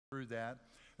through that.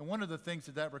 And one of the things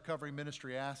that recovery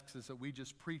ministry asks is that we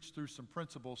just preach through some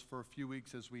principles for a few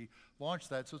weeks as we launch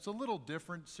that. So it's a little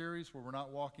different series where we're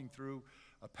not walking through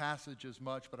a passage as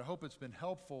much, but I hope it's been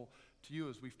helpful to you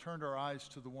as we've turned our eyes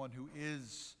to the one who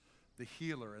is the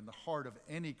healer and the heart of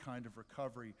any kind of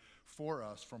recovery for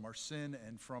us from our sin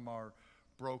and from our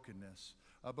brokenness.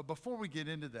 But before we get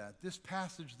into that, this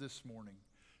passage this morning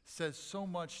says so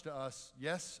much to us,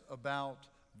 yes, about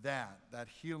that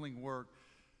healing work,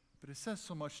 but it says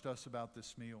so much to us about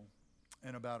this meal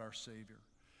and about our Savior.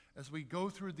 As we go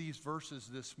through these verses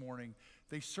this morning,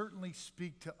 they certainly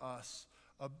speak to us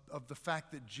of the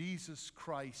fact that Jesus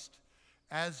Christ,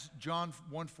 as John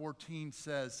 1:14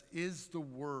 says, is the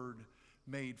Word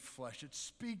made flesh. It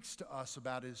speaks to us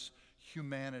about his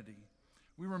humanity.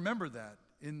 We remember that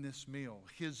in this meal,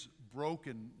 his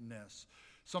brokenness.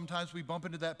 Sometimes we bump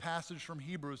into that passage from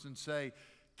Hebrews and say,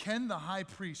 can the high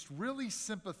priest really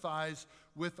sympathize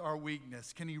with our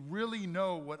weakness? Can he really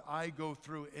know what I go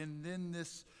through? And then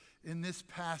in this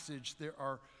passage, there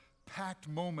are packed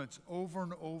moments over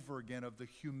and over again of the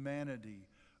humanity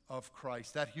of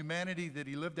Christ. That humanity that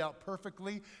he lived out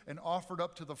perfectly and offered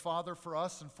up to the Father for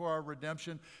us and for our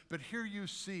redemption. But here you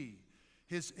see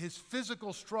his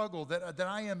physical struggle, that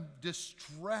I am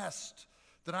distressed,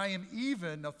 that I am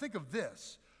even, now think of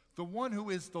this, the one who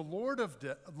is the Lord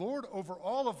over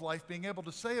all of life, being able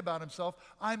to say about himself,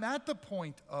 I'm at the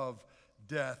point of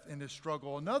death in his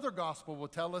struggle. Another gospel will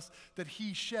tell us that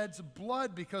he sheds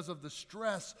blood because of the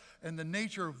stress and the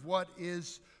nature of what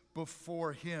is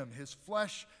before him. His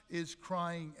flesh is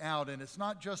crying out, and it's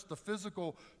not just the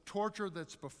physical torture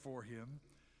that's before him,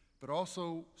 but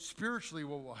also spiritually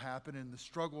what will happen in the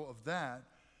struggle of that.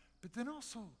 But then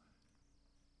also,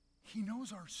 he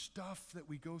knows our stuff that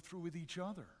we go through with each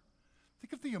other.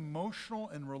 Think of the emotional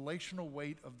and relational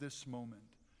weight of this moment.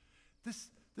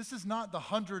 This is not the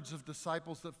hundreds of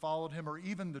disciples that followed him or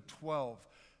even the 12.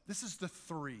 This is the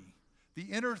three, the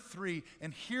inner three.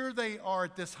 And here they are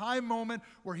at this high moment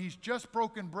where he's just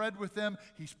broken bread with them.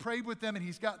 He's prayed with them, and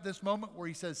he's got this moment where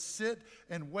he says, sit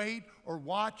and wait or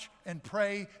watch and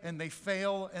pray, and they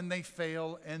fail and they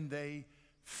fail and they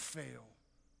fail.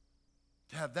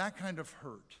 To have that kind of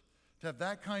hurt, to have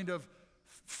that kind of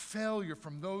failure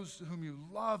from those whom you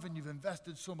love and you've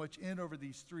invested so much in over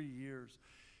these 3 years.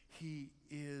 He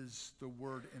is the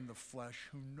Word in the flesh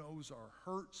who knows our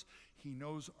hurts. He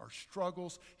knows our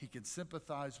struggles. He can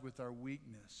sympathize with our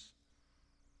weakness.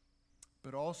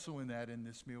 But also in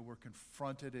this meal, we're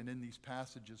confronted, and in these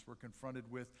passages, we're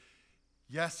confronted with,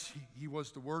 yes, he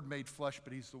was the Word made flesh,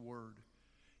 but he's the Word.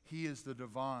 He is the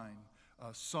divine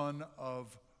Son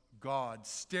of God,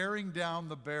 staring down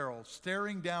the barrel,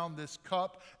 staring down this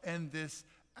cup and this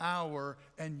hour,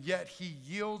 and yet he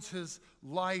yields his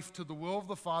life to the will of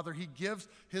the Father. He gives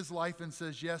his life and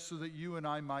says yes so that you and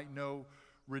I might know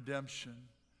redemption.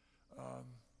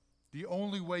 The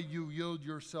only way you yield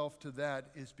yourself to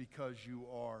that is because you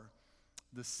are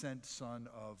the sent Son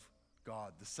of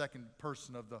God, the second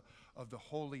person of the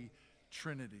Holy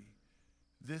Trinity.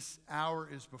 This hour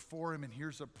is before him, and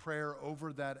here's a prayer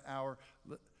over that hour.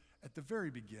 At the very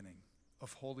beginning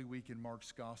of Holy Week in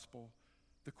Mark's Gospel,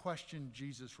 the question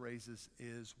Jesus raises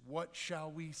is, what shall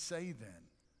we say then?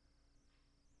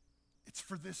 It's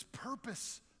for this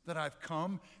purpose that I've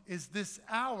come, is this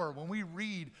hour. When we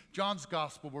read John's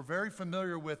Gospel, we're very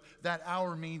familiar with that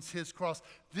hour means his cross.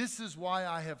 This is why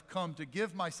I have come, to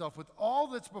give myself with all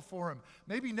that's before him,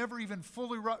 maybe never even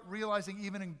fully realizing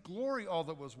even in glory all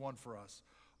that was won for us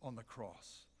on the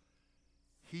cross.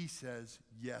 He says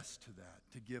yes to that,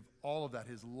 to give all of that,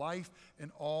 his life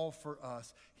and all for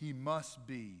us. He must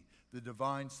be the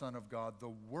divine Son of God,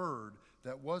 the Word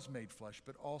that was made flesh,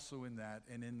 but also in that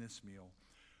and in this meal,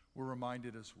 we're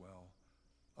reminded as well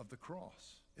of the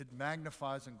cross. It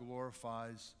magnifies and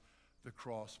glorifies the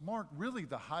cross. Mark, really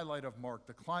the highlight of Mark,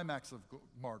 the climax of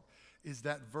Mark, is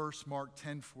that verse, Mark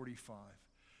 10:45.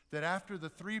 That after the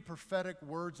 3 prophetic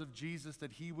words of Jesus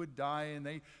that he would die and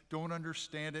they don't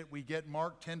understand it, we get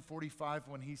Mark 10:45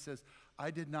 when he says,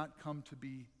 I did not come to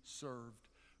be served,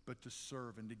 but to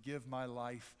serve and to give my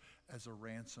life as a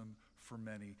ransom for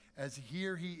many. As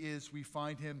here he is, we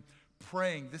find him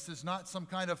praying. This is not some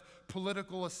kind of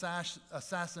political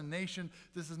assassination.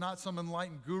 This is not some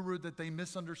enlightened guru that they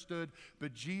misunderstood,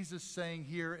 but Jesus saying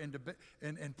here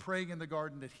and praying in the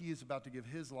garden that he is about to give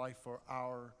his life for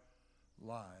our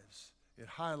lives. It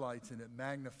highlights and it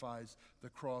magnifies the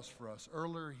cross for us.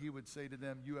 Earlier, he would say to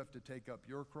them, you have to take up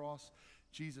your cross.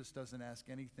 Jesus doesn't ask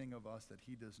anything of us that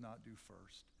he does not do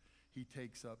first. He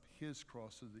takes up his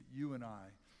cross so that you and I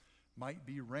might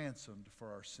be ransomed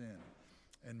for our sin.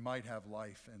 and might have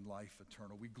life and life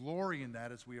eternal. We glory in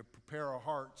that as we prepare our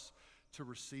hearts to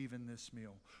receive in this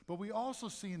meal. But we also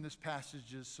see in this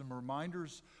passage some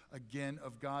reminders again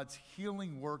of God's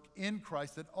healing work in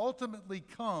Christ that ultimately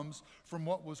comes from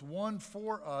what was won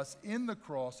for us in the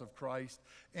cross of Christ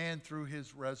and through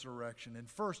his resurrection. And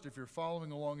first, if you're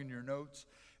following along in your notes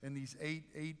in these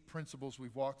eight principles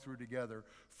we've walked through together,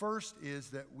 first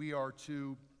is that we are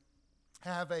to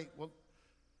have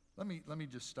let me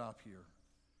just stop here.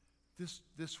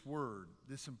 This word,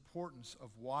 this importance of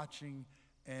watching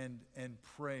and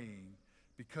praying,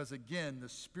 because again, the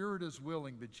spirit is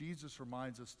willing, but Jesus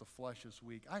reminds us the flesh is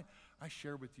weak. I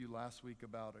shared with you last week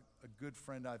about a good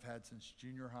friend I've had since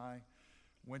junior high.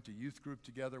 Went to youth group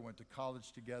together, went to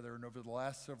college together, and over the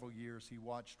last several years, he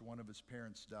watched one of his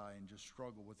parents die and just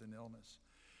struggle with an illness.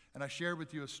 And I shared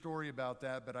with you a story about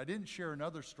that, but I didn't share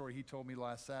another story he told me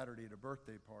last Saturday at a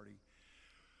birthday party.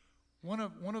 One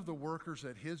of the workers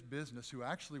at his business, who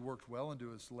actually worked well into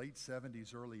his late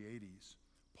 70s, early 80s,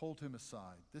 pulled him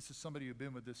aside. This is somebody who'd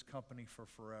been with this company for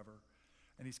forever,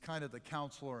 and he's kind of the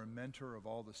counselor and mentor of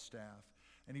all the staff.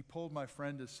 And he pulled my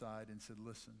friend aside and said,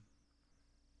 "Listen,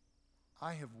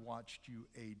 I have watched you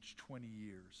age 20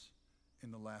 years in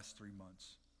the last 3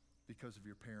 months because of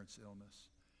your parents' illness.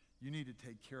 You need to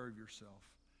take care of yourself,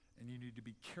 and you need to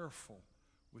be careful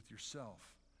with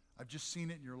yourself. I've just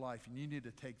seen it in your life, and you need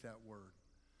to take that word."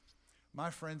 My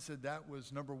friend said that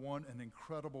was, number one, an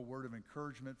incredible word of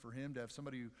encouragement for him, to have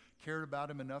somebody who cared about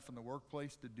him enough in the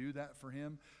workplace to do that for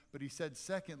him. But he said,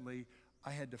 secondly,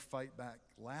 I had to fight back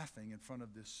laughing in front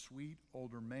of this sweet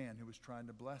older man who was trying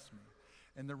to bless me.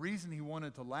 And the reason he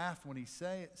wanted to laugh when he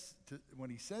said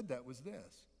that was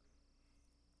this.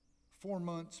 4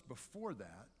 months before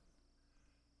that,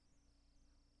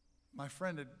 my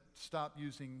friend had stopped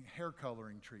using hair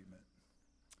coloring treatment.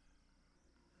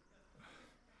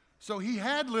 So he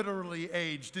had literally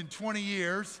aged in 20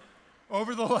 years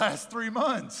over the last 3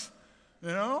 months, you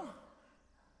know?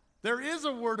 There is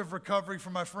a word of recovery for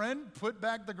my friend. Put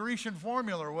back the Grecian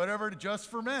formula or whatever,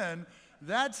 just for men.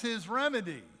 That's his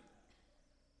remedy.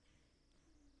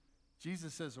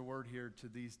 Jesus says a word here to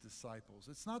these disciples.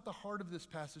 It's not the heart of this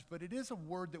passage, but it is a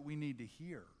word that we need to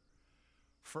hear.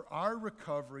 For our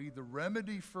recovery, the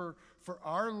remedy for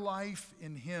our life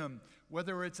in him,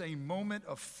 whether it's a moment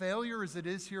of failure as it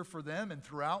is here for them and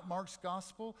throughout Mark's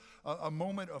gospel, a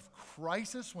moment of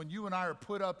crisis when you and I are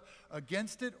put up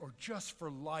against it, or just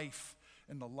for life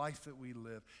and the life that we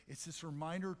live. It's this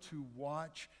reminder to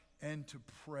watch and to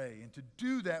pray. And to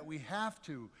do that, we have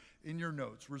to, in your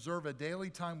notes, reserve a daily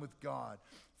time with God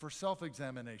for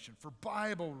self-examination, for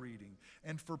Bible reading,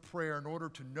 and for prayer in order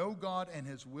to know God and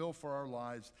his will for our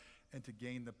lives and to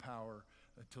gain the power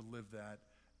to live that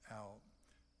out.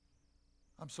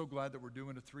 I'm so glad that we're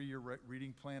doing a 3-year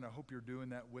reading plan. I hope you're doing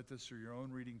that with us, or your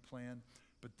own reading plan.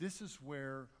 But this is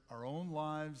where our own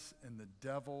lives and the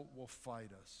devil will fight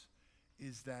us,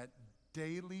 is that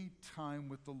daily time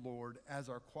with the Lord, as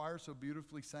our choir so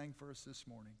beautifully sang for us this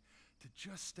morning, to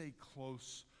just stay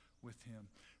close with him.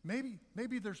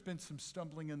 Maybe there's been some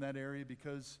stumbling in that area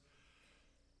because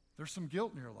there's some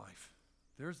guilt in your life.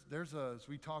 There's a, as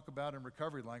we talk about in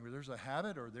recovery language, there's a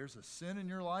habit or there's a sin in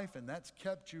your life, and that's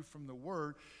kept you from the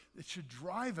word. It should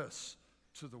drive us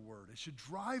to the word. It should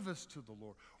drive us to the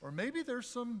Lord. Or maybe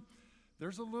there's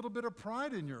a little bit of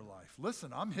pride in your life.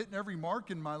 Listen, I'm hitting every mark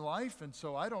in my life, and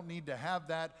so I don't need to have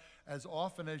that as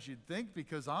often as you'd think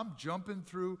because I'm jumping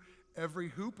through every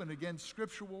hoop. And again,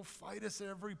 Scripture will fight us at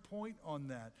every point on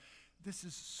that. This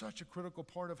is such a critical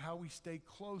part of how we stay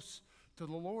close to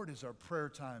the Lord, is our prayer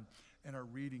time and our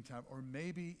reading time. Or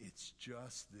maybe it's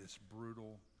just this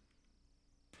brutal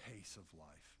pace of life.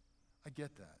 I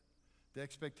get that. The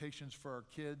expectations for our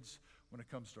kids when it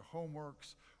comes to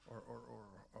homeworks or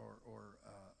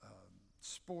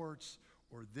sports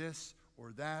or this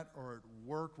or that, or at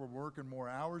work we're working more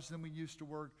hours than we used to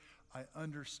work. I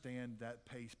understand that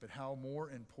pace, but how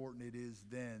more important it is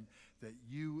then that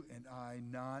you and I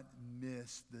not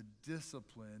miss the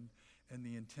discipline and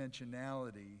the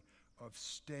intentionality of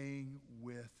staying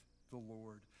with the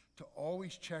Lord, to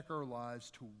always check our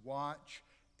lives, to watch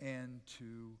and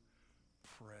to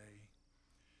pray.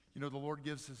 You know, the Lord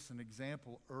gives us an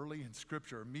example early in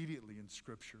Scripture, immediately in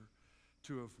Scripture,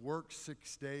 to have worked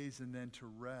 6 days and then to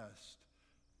rest.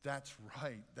 That's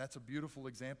right. That's a beautiful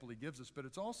example he gives us. But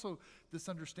it's also this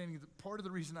understanding that part of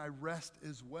the reason I rest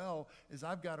as well is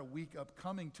I've got a week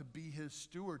upcoming to be his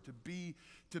steward, to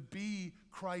be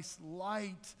Christ's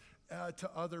light to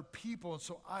other people. And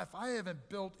so if I haven't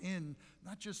built in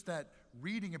not just that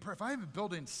reading and prayer, if I haven't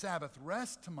built in Sabbath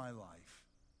rest to my life,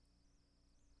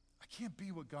 I can't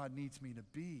be what God needs me to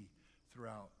be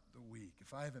throughout the week,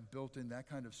 if I haven't built in that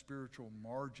kind of spiritual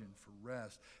margin for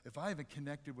rest, if I haven't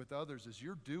connected with others as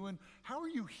you're doing, how are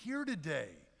you here today?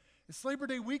 It's Labor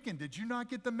Day weekend. Did you not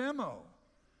get the memo?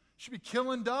 You should be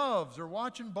killing doves or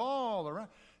watching ball. Or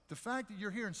the fact that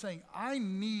you're here and saying, I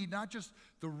need not just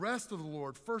the rest of the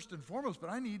Lord first and foremost, but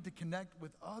I need to connect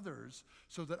with others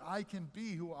so that I can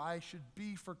be who I should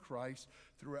be for Christ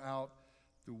throughout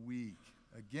the week.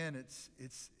 Again,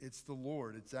 it's the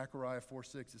Lord. It's Zechariah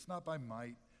 4:6. It's not by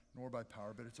might nor by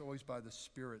power, but it's always by the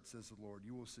Spirit, says the Lord.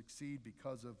 You will succeed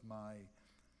because of my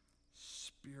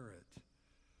Spirit.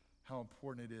 How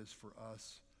important it is for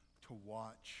us to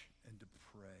watch and to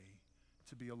pray,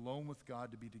 to be alone with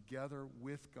God, to be together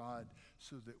with God,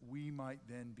 so that we might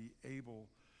then be able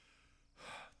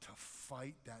to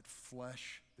fight that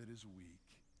flesh that is weak.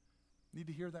 Need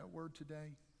to hear that word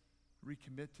today?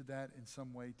 Recommit to that in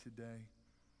some way today.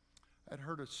 I'd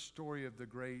heard a story of the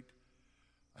great,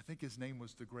 I think his name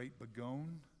was the Great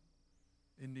Bagone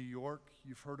in New York.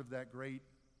 You've heard of that great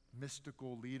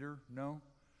mystical leader? No?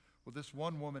 Well, this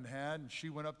one woman had, and she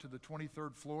went up to the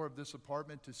 23rd floor of this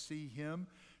apartment to see him.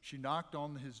 She knocked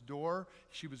on his door.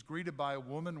 She was greeted by a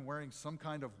woman wearing some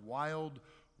kind of wild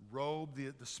robe.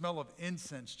 The smell of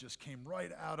incense just came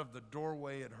right out of the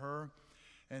doorway at her.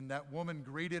 And that woman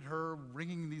greeted her,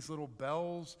 ringing these little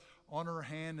bells on her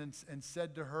hand, and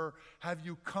said to her, have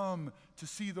you come to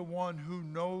see the one who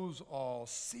knows all,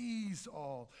 sees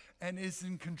all, and is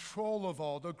in control of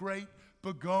all, the Great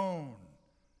Bagone?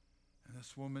 And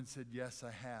this woman said, yes,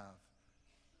 I have.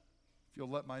 If you'll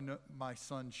let my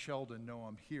son Sheldon know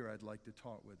I'm here, I'd like to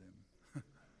talk with him.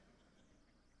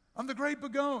 I'm the Great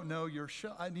Bagone. No,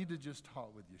 I need to just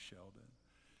talk with you, Sheldon.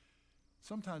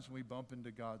 Sometimes when we bump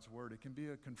into God's word, it can be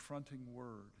a confronting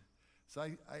word. So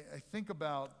I think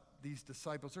about these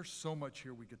disciples. There's so much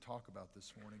here we could talk about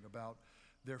this morning, about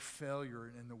their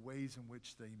failure and the ways in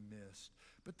which they missed.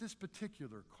 But this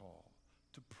particular call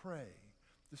to pray,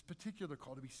 this particular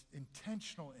call to be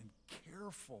intentional and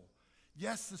careful.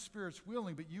 Yes, the Spirit's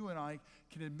willing, but you and I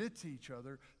can admit to each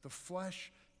other the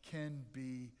flesh can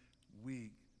be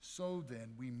weak. So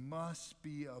then, we must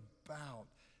be about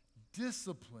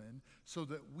discipline so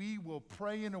that we will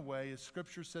pray in a way, as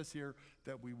Scripture says here,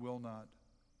 that we will not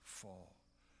fall.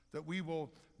 That we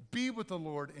will be with the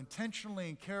Lord intentionally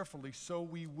and carefully so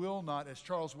we will not, as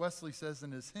Charles Wesley says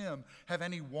in his hymn, have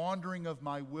any wandering of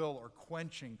my will or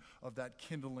quenching of that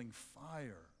kindling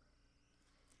fire.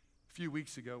 A few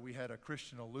weeks ago, we had a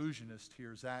Christian illusionist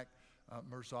here, Zach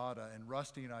Merzada, and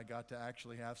Rusty and I got to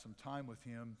actually have some time with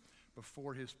him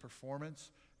before his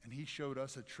performance, and he showed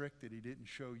us a trick that he didn't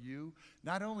show you.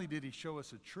 Not only did he show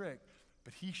us a trick,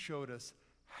 but he showed us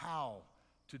how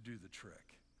to do the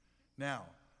trick. Now,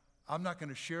 I'm not going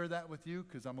to share that with you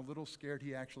because I'm a little scared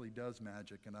he actually does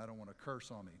magic and I don't want to curse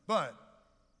on me. But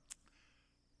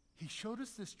he showed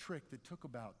us this trick that took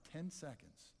about 10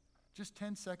 seconds. Just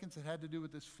 10 seconds. It had to do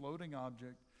with this floating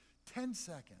object. 10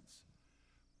 seconds.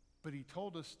 But he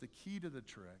told us the key to the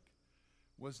trick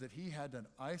was that he had to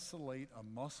isolate a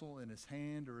muscle in his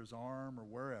hand or his arm or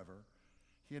wherever.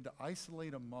 He had to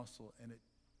isolate a muscle, and it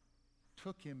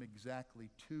took him exactly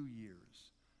 2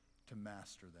 years to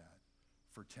master that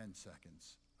for 10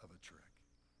 seconds of a trick.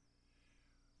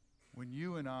 When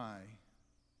you and I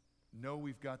know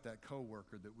we've got that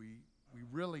coworker that we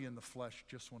really in the flesh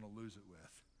just want to lose it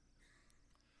with,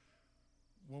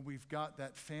 when we've got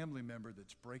that family member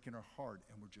that's breaking our heart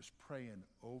and we're just praying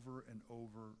over and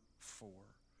over for,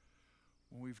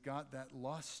 when we've got that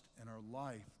lust in our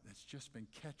life that's just been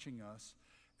catching us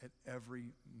at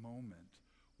every moment,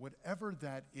 whatever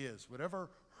that is, whatever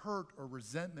hurt or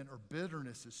resentment or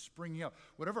bitterness is springing up,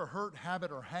 whatever hurt,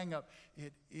 habit, or hang up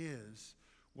it is,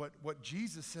 what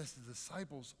Jesus says to the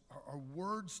disciples are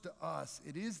words to us.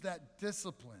 It is that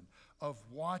discipline of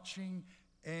watching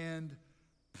and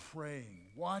praying,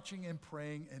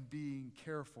 and being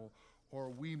careful, or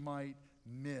we might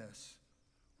miss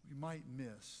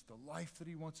the life that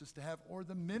he wants us to have or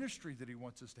the ministry that he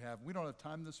wants us to have. We don't have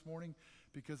time this morning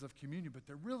because of communion, but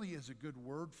there really is a good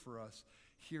word for us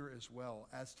here as well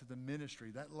as to the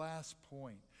ministry. That last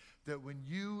point, that when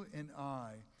you and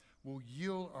I will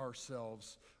yield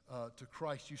ourselves to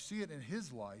Christ, you see it in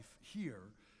his life here,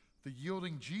 the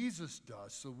yielding Jesus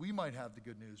does, so we might have the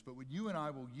good news. But when you and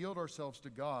I will yield ourselves to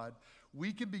God,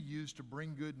 we can be used to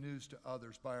bring good news to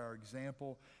others by our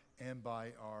example and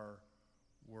by our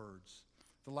words.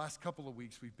 The last couple of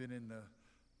weeks we've been in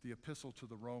the epistle to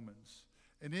the Romans.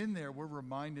 And in there we're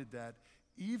reminded that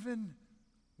even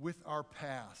with our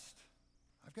past,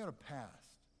 I've got a past.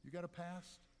 You got a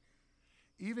past?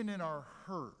 Even in our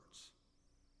hurts,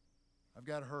 I've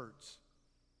got hurts.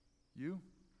 You?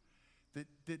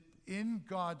 that in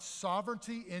God's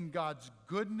sovereignty, in God's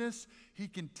goodness, he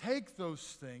can take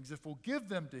those things, if we'll give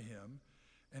them to him,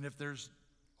 and if there's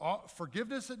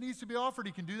forgiveness that needs to be offered,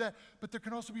 he can do that, but there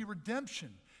can also be redemption.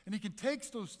 And he can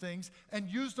take those things and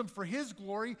use them for his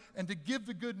glory and to give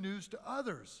the good news to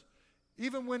others.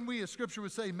 Even when we, as Scripture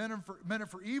would say, meant it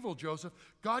for evil, Joseph,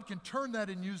 God can turn that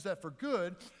and use that for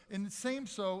good. And the same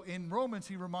so in Romans,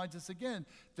 he reminds us again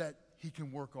that he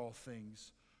can work all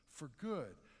things for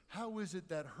good. How is it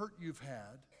that hurt you've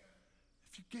had,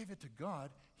 if you gave it to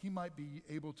God, he might be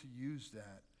able to use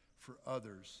that for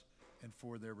others and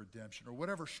for their redemption? Or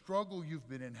whatever struggle you've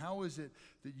been in, how is it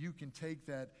that you can take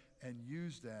that and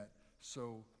use that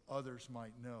so others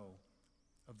might know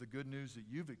of the good news that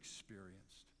you've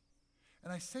experienced?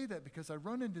 And I say that because I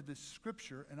run into this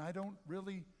scripture and I don't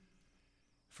really,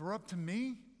 if it were up to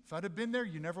me, if I'd have been there,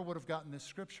 you never would have gotten this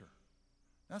scripture.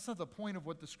 That's not the point of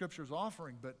what the scripture is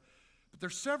offering, but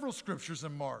there's several scriptures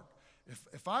in Mark.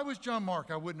 If I was John Mark,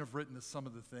 I wouldn't have written some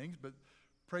of the things, but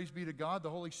praise be to God,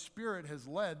 the Holy Spirit has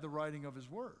led the writing of his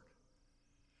word.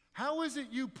 How is it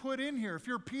you put in here, if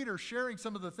you're Peter sharing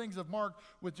some of the things of Mark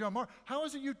with John Mark, how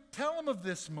is it you tell him of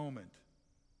this moment?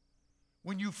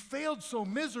 When you failed so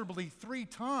miserably 3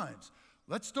 times.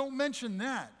 Let's don't mention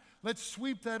that. Let's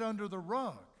sweep that under the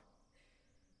rug.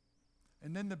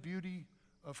 And then the beauty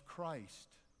of Christ,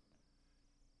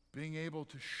 being able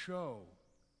to show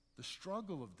the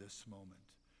struggle of this moment,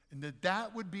 and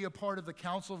that would be a part of the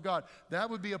counsel of God. That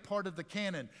would be a part of the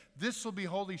canon. This will be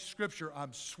Holy Scripture.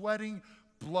 I'm sweating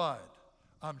blood.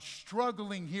 I'm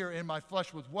struggling here in my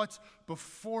flesh with what's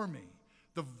before me.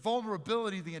 The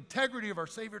vulnerability, the integrity of our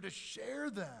Savior, to share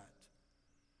that.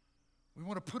 We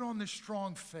want to put on this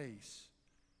strong face.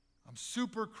 I'm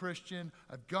super Christian.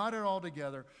 I've got it all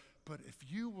together. But if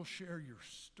you will share your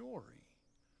story,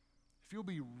 if you'll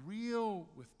be real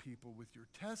with people with your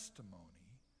testimony,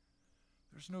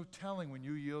 there's no telling when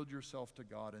you yield yourself to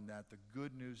God and that the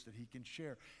good news that he can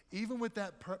share. Even with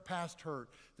that past hurt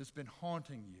that's been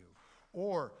haunting you,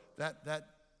 or that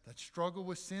struggle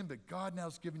with sin, but God now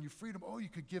has given you freedom. Oh, you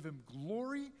could give him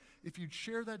glory if you'd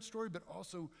share that story, but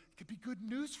also it could be good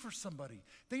news for somebody.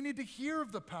 They need to hear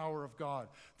of the power of God,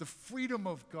 the freedom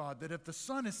of God, that if the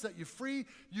Son has set you free,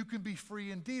 you can be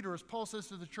free indeed. Or as Paul says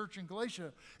to the church in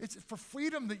Galatia, it's for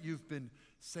freedom that you've been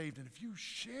saved. And if you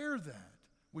share that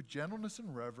with gentleness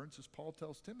and reverence, as Paul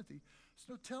tells Timothy, there's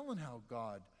no telling how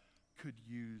God could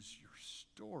use your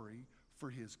story for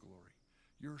his glory.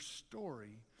 Your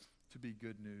story to be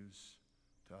good news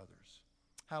to others.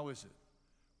 How is it?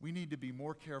 We need to be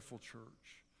more careful,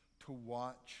 church, to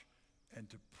watch and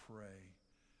to pray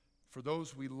for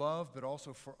those we love, but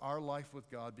also for our life with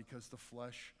God, because the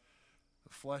flesh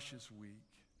is weak,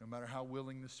 no matter how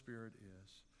willing the Spirit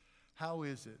is. How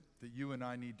is it that you and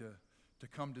I need to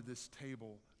come to this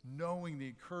table knowing the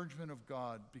encouragement of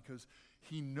God, because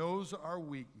he knows our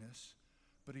weakness,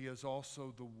 but he has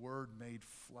also the Word made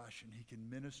flesh, and he can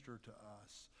minister to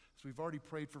us. So we've already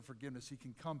prayed for forgiveness. He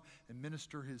can come and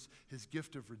minister his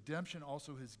gift of redemption,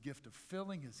 also his gift of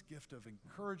filling, his gift of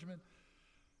encouragement.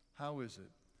 How is it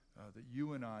that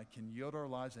you and I can yield our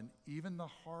lives and even the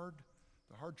hard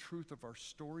truth of our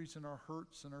stories and our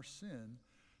hurts and our sin,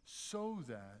 so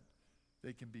that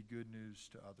they can be good news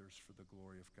to others for the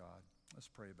glory of God? Let's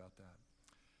pray about that.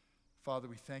 Father,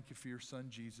 we thank you for your Son,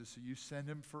 Jesus, that you sent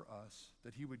him for us,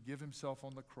 that he would give himself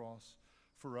on the cross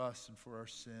for us and for our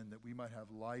sin, that we might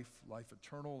have life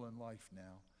eternal and life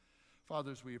now.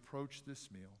 Father, as we approach this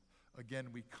meal, again,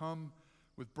 we come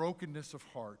with brokenness of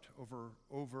heart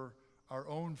over our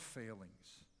own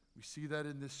failings. We see that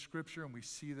in this scripture, and we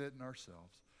see that in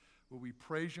ourselves. Well, we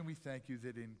praise you and we thank you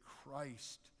that in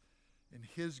Christ, in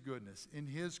his goodness, in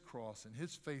his cross, in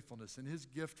his faithfulness, in his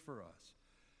gift for us,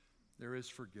 there is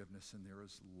forgiveness and there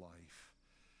is life.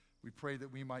 We pray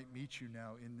that we might meet you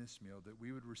now in this meal, that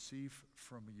we would receive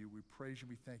from you. We praise you and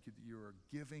we thank you that you are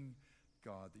a giving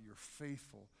God, that you're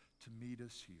faithful to meet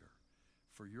us here.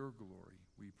 For your glory,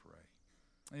 we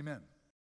pray. Amen.